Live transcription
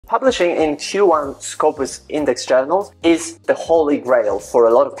Publishing in Q1 Scopus-Indexed journals is the holy grail for a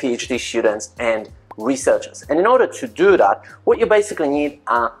lot of PhD students and researchers. And in order to do that, what you basically need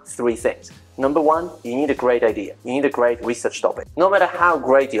are three things. Number one, you need a great idea. You need a great research topic. No matter how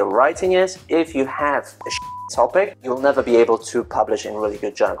great your writing is, if you have a topic, you'll never be able to publish in really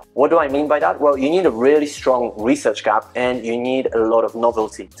good journal. What do I mean by that? Well, you need a really strong research gap and you need a lot of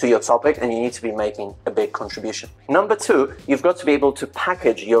novelty to your topic and you need to be making a big contribution. Number two, you've got to be able to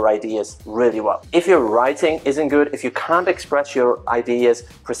package your ideas really well. If your writing isn't good, if you can't express your ideas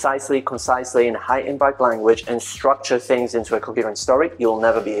precisely, concisely in high impact language and structure things into a coherent story, you'll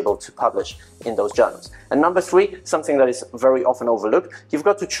never be able to publish in those journals. And number three, something that is very often overlooked, you've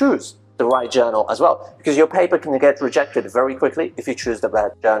got to choose the right journal as well, because your paper can get rejected very quickly if you choose the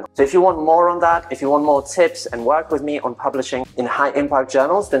bad journal. So if you want more on that, if you want more tips and work with me on publishing in high impact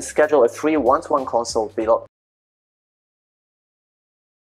journals, then schedule a free one-to-one consult below.